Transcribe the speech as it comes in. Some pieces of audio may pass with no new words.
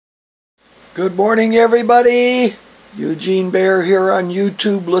Good morning, everybody. Eugene Bear here on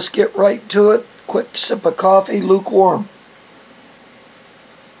YouTube. Let's get right to it. Quick sip of coffee, lukewarm.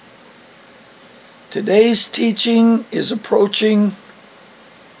 Today's teaching is approaching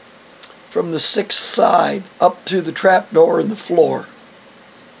from the sixth side up to the trapdoor in the floor.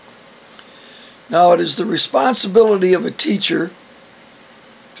 Now, it is the responsibility of a teacher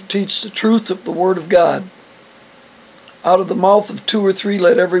to teach the truth of the Word of God. Out of the mouth of two or three,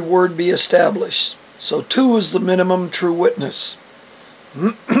 let every word be established. So 2 is the minimum true witness.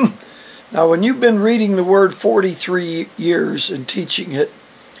 Now, when you've been reading the Word 43 years and teaching it,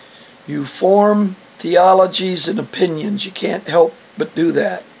 you form theologies and opinions. You can't help but do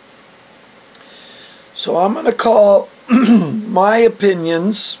that. So I'm going to call my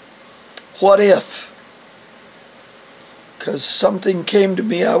opinions, what if? Because something came to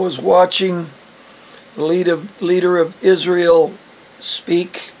me. I was watching the leader of Israel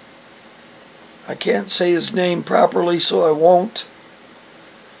speak. I can't say his name properly, so I won't.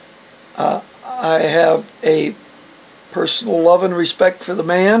 I have a personal love and respect for the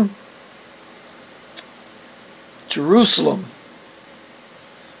man. Jerusalem,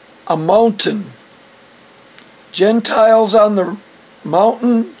 a mountain. Gentiles on the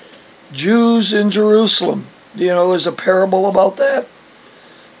mountain, Jews in Jerusalem. Do you know there's a parable about that?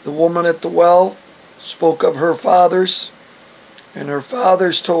 The woman at the well spoke of her fathers, and her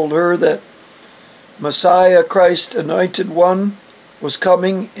fathers told her that Messiah, Christ, anointed one, was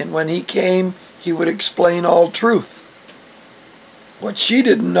coming, and when he came, he would explain all truth. What she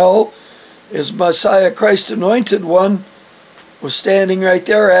didn't know is Messiah, Christ, anointed one, was standing right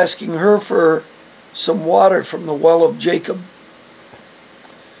there asking her for some water from the well of Jacob.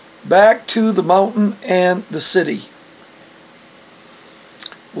 Back to the mountain and the city.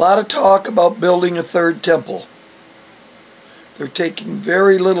 A lot of talk about building a third temple. They're taking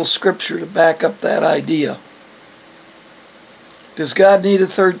very little scripture to back up that idea. Does God need a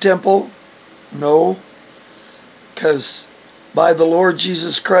third temple? No, because by the Lord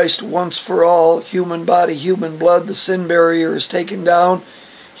Jesus Christ, once for all, human body, human blood, the sin barrier is taken down.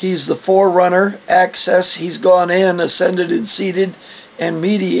 He's the forerunner, access. He's gone in, ascended and seated, and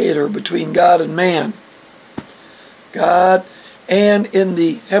mediator between God and man. God. And in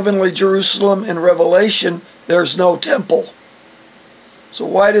the heavenly Jerusalem in Revelation, there's no temple. So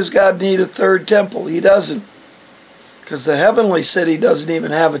why does God need a third temple? He doesn't. Because the heavenly city doesn't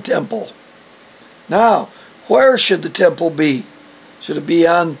even have a temple. Now, where should the temple be? Should it be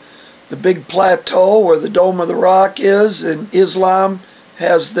on the big plateau where the Dome of the Rock is, and Islam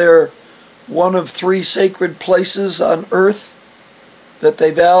has their one of 3 sacred places on earth that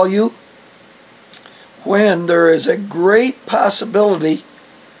they value? When there is a great possibility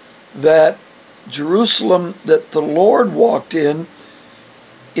that Jerusalem that the Lord walked in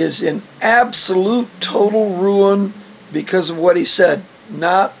is in absolute total ruin because of what he said.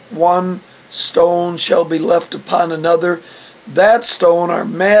 Not one stone shall be left upon another. That stone are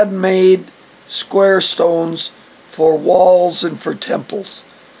man-made square stones for walls and for temples.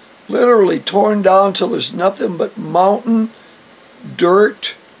 Literally torn down till there's nothing but mountain,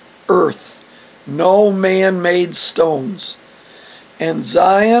 dirt, earth. No man-made stones. And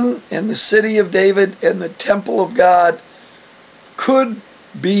Zion and the city of David and the temple of God could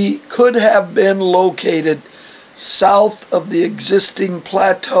have been located south of the existing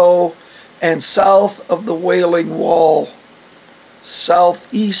plateau and south of the Wailing Wall,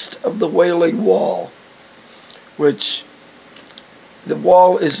 southeast of the Wailing Wall, which the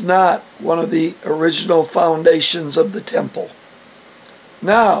wall is not one of the original foundations of the temple.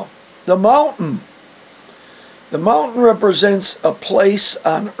 Now, the mountain. The mountain represents a place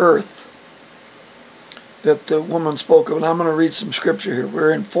on earth that the woman spoke of, and I'm going to read some scripture here. We're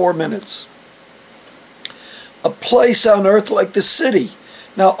in 4 minutes. A place on earth like the city.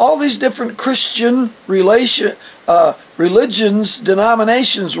 Now, all these different Christian religions,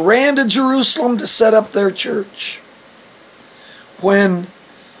 denominations ran to Jerusalem to set up their church. When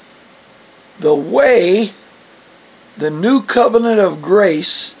the way, the new covenant of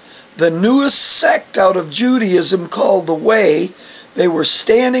grace, the newest sect out of Judaism called the Way, they were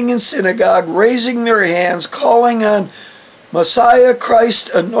standing in synagogue, raising their hands, calling on Messiah,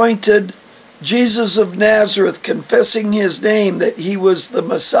 Christ, anointed, Jesus of Nazareth, confessing his name, that he was the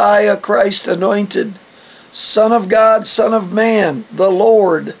Messiah, Christ, anointed, Son of God, Son of Man, the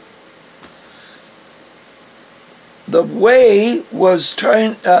Lord. The Way was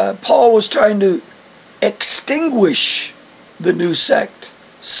Paul was trying to extinguish the new sect.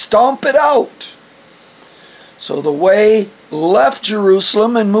 Stomp it out. So the Way left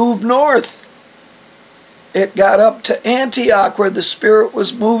Jerusalem and moved north. It got up to Antioch where the Spirit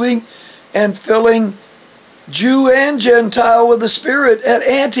was moving, and filling Jew and Gentile with the Spirit at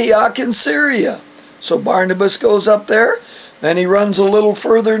Antioch in Syria. So Barnabas goes up there, then he runs a little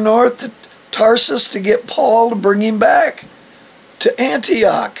further north to Tarsus to get Paul to bring him back to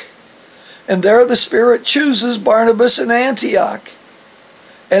Antioch. And there the Spirit chooses Barnabas in Antioch.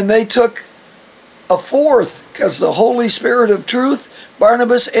 And they took a fourth, because the Holy Spirit of truth,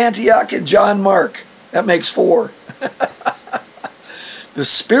 Barnabas, Antioch, and John Mark. That makes 4. The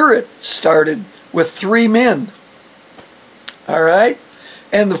Spirit started with 3 men. All right?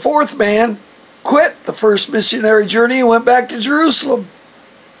 And the 4th man quit the first missionary journey and went back to Jerusalem.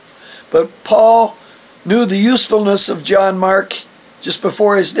 But Paul knew the usefulness of John Mark. Just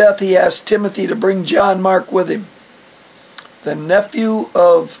before his death, he asked Timothy to bring John Mark with him, the nephew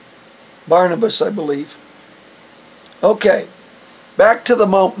of Barnabas, I believe. Okay, back to the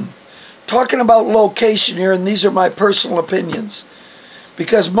mountain. Talking about location here, and these are my personal opinions,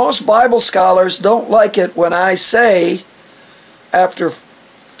 because most Bible scholars don't like it when I say after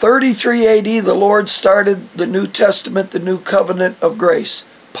 33 AD the Lord started the New Testament, the New Covenant of Grace,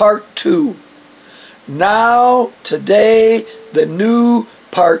 Part 2. Now, today, the new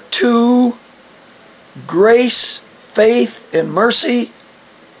Part 2, grace, faith, and mercy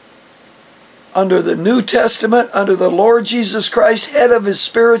under the New Testament, under the Lord Jesus Christ, head of his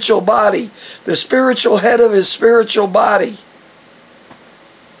spiritual body, the spiritual head of his spiritual body.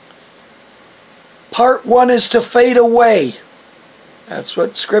 Part 1 is to fade away. That's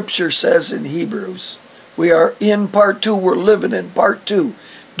what Scripture says in Hebrews. We are in Part 2. We're living in Part 2.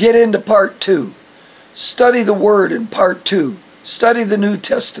 Get into Part 2. Study the Word in Part 2. Study the New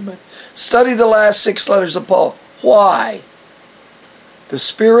Testament. Study the last 6 letters of Paul. Why? The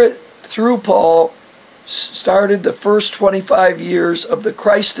Spirit, through Paul, started the first 25 years of the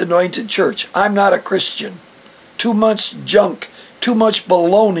Christ-anointed church. I'm not a Christian. Too much junk, too much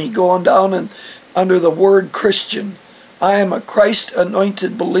baloney going down under the word Christian. I am a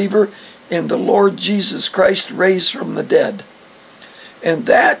Christ-anointed believer in the Lord Jesus Christ raised from the dead. And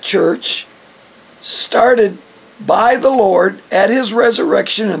that church started by the Lord at his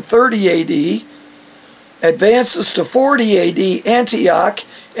resurrection in 30 AD, advances to 40 AD Antioch,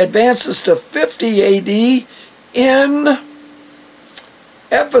 advances to 50 AD in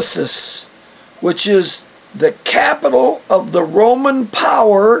Ephesus, which is the capital of the Roman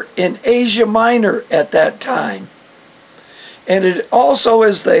power in Asia Minor at that time. And it also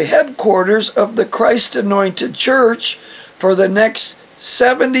is the headquarters of the Christ-anointed church for the next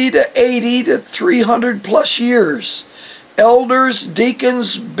 70 to 80 to 300 plus years. Elders,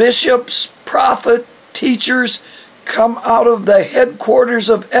 deacons, bishops, prophet, teachers come out of the headquarters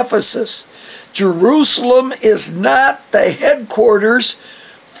of Ephesus. Jerusalem is not the headquarters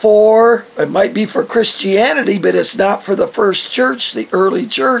for, it might be for Christianity, but it's not for the first church, the early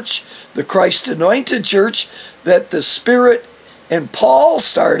church, the Christ-anointed church that the Spirit and Paul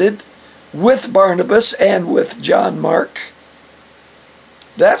started with Barnabas and with John Mark.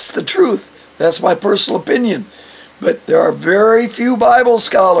 That's the truth. That's my personal opinion. But there are very few Bible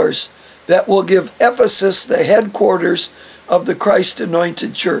scholars that will give Ephesus the headquarters of the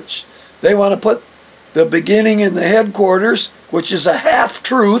Christ-anointed church. They want to put the beginning in the headquarters, which is a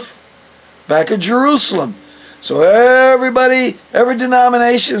half-truth, back at Jerusalem. So everybody, every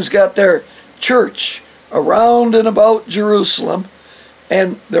denomination's got their church around and about Jerusalem,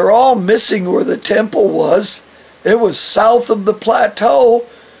 and they're all missing where the temple was. It was south of the plateau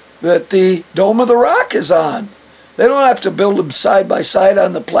that the Dome of the Rock is on. They don't have to build them side by side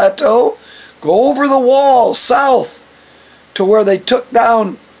on the plateau. Go over the wall south to where they took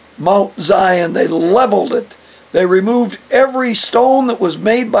down Mount Zion. They leveled it. They removed every stone that was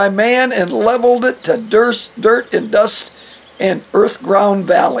made by man and leveled it to dirt and dust and earth-ground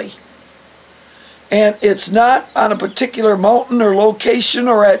valley. And it's not on a particular mountain or location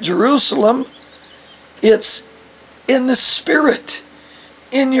or at Jerusalem. It's in the spirit,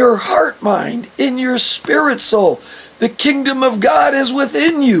 in your heart mind, in your spirit soul. The kingdom of God is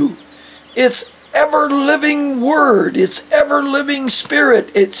within you. It's ever-living word. It's ever-living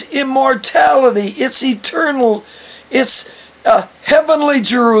spirit. It's immortality. It's eternal. It's a heavenly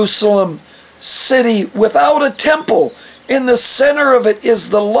Jerusalem city without a temple. In the center of it is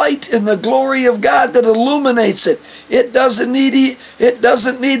the light and the glory of God that illuminates it. It doesn't need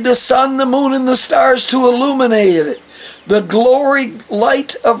the sun, the moon, and the stars to illuminate it. The glory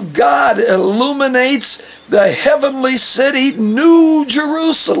light of God illuminates the heavenly city, New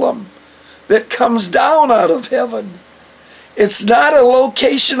Jerusalem, that comes down out of heaven. It's not a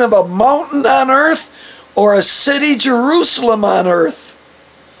location of a mountain on earth or a city, Jerusalem, on earth.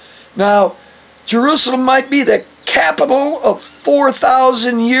 Now, Jerusalem might be the capital of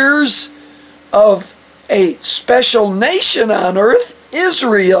 4,000 years of a special nation on earth,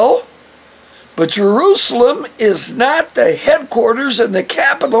 Israel, but Jerusalem is not the headquarters and the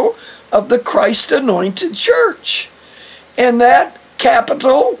capital of the Christ-anointed church. And that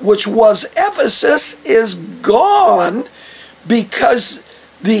capital, which was Ephesus, is gone because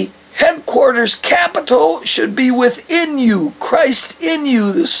the headquarters capital should be within you, Christ in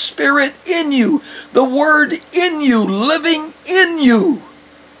you, the Spirit in you, the Word in you, living in you.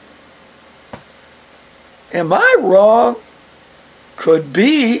 Am I wrong? Could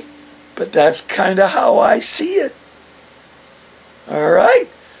be, but that's kind of how I see it. All right?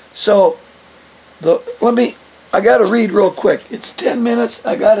 So, I got to read real quick. It's 10 minutes.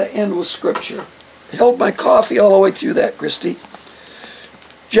 I got to end with Scripture. I held my coffee all the way through that, Christy.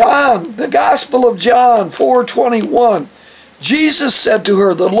 John, the Gospel of John 4:21. Jesus said to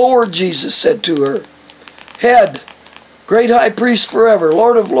her, the Lord Jesus said to her, Head, great high priest forever,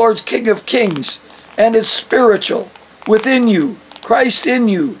 Lord of lords, King of kings, and is spiritual within you, Christ in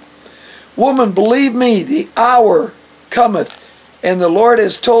you. Woman, believe me, the hour cometh, and the Lord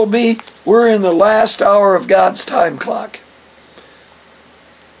has told me we're in the last hour of God's time clock.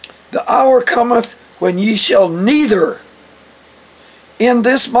 The hour cometh when ye shall neither in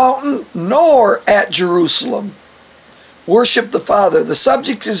this mountain nor at Jerusalem worship the Father. The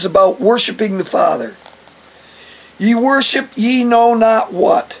subject is about worshiping the Father. Ye worship ye know not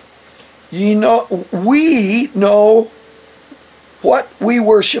what. We know what we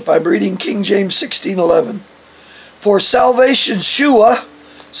worship. I'm reading King James 16:11. For salvation, Shua,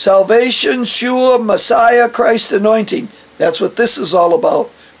 Messiah, Christ anointing. That's what this is all about.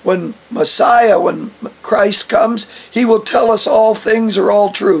 When Christ comes, he will tell us all things or all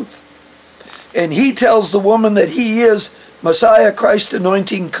truth. And he tells the woman that he is Messiah, Christ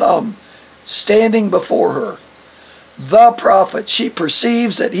anointing come, standing before her. The prophet. She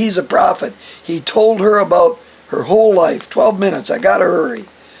perceives that he's a prophet. He told her about her whole life. 12 minutes. I got to hurry.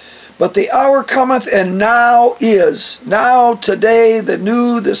 But the hour cometh, and now is. Now, today,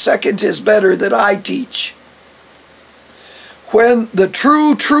 the second is better that I teach. When the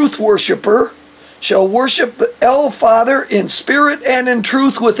true truth worshiper shall worship the El Father in spirit and in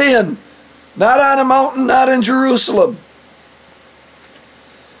truth within. Not on a mountain, not in Jerusalem.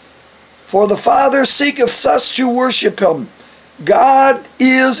 For the Father seeketh such to worship him. God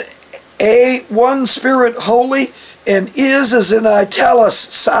is a one spirit holy, and is in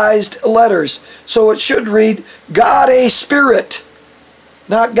italicized letters. So it should read, God a spirit.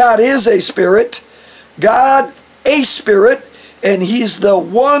 Not God is a spirit. God a spirit, and he's the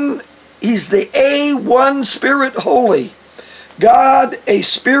one spirit holy. God a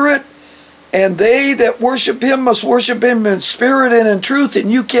spirit, and they that worship him must worship him in spirit and in truth.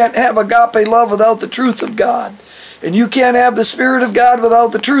 And you can't have agape love without the truth of God. And you can't have the Spirit of God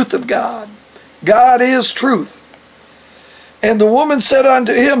without the truth of God. God is truth. And the woman said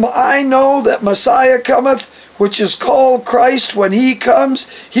unto him, I know that Messiah cometh, which is called Christ. When he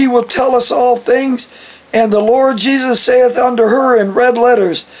comes, he will tell us all things. And the Lord Jesus saith unto her in red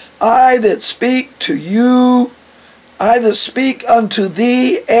letters, I that speak unto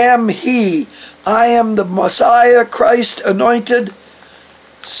thee am he. I am the Messiah, Christ anointed,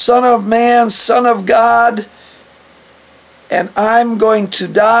 Son of Man, Son of God. And I'm going to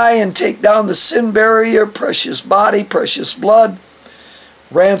die and take down the sin barrier, precious body, precious blood,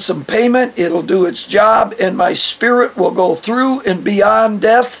 ransom payment. It'll do its job, and my spirit will go through and beyond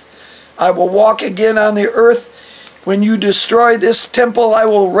death. I will walk again on the earth. When you destroy this temple, I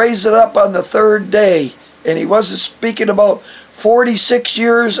will raise it up on the third day. And he wasn't speaking about 46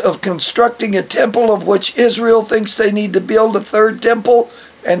 years of constructing a temple, of which Israel thinks they need to build a third temple,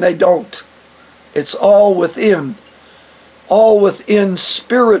 and they don't. It's all within. All within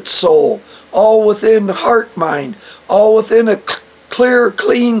spirit, soul, all within heart, mind, all within a clear,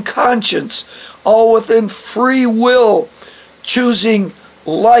 clean conscience, all within free will, choosing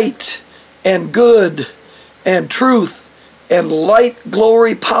light and good and truth and light,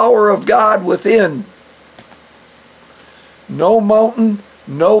 glory, power of God within. No mountain,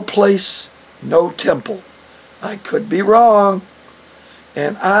 no place, no temple. I could be wrong.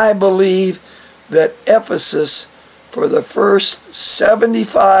 And I believe that Ephesus, for the first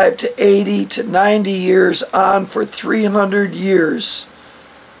 75 to 80 to 90 years on for 300 years,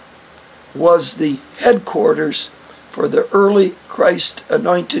 was the headquarters for the early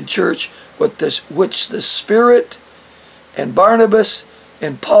Christ-anointed church, which the Spirit and Barnabas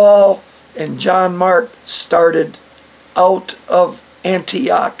and Paul and John Mark started out of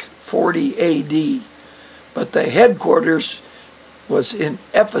Antioch 40 AD. But the headquarters was in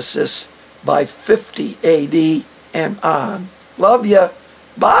Ephesus by 50 AD and on. Love ya.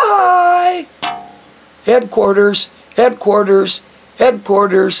 Bye. headquarters, headquarters,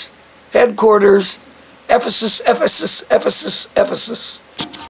 headquarters, headquarters, Ephesus, Ephesus, Ephesus, Ephesus.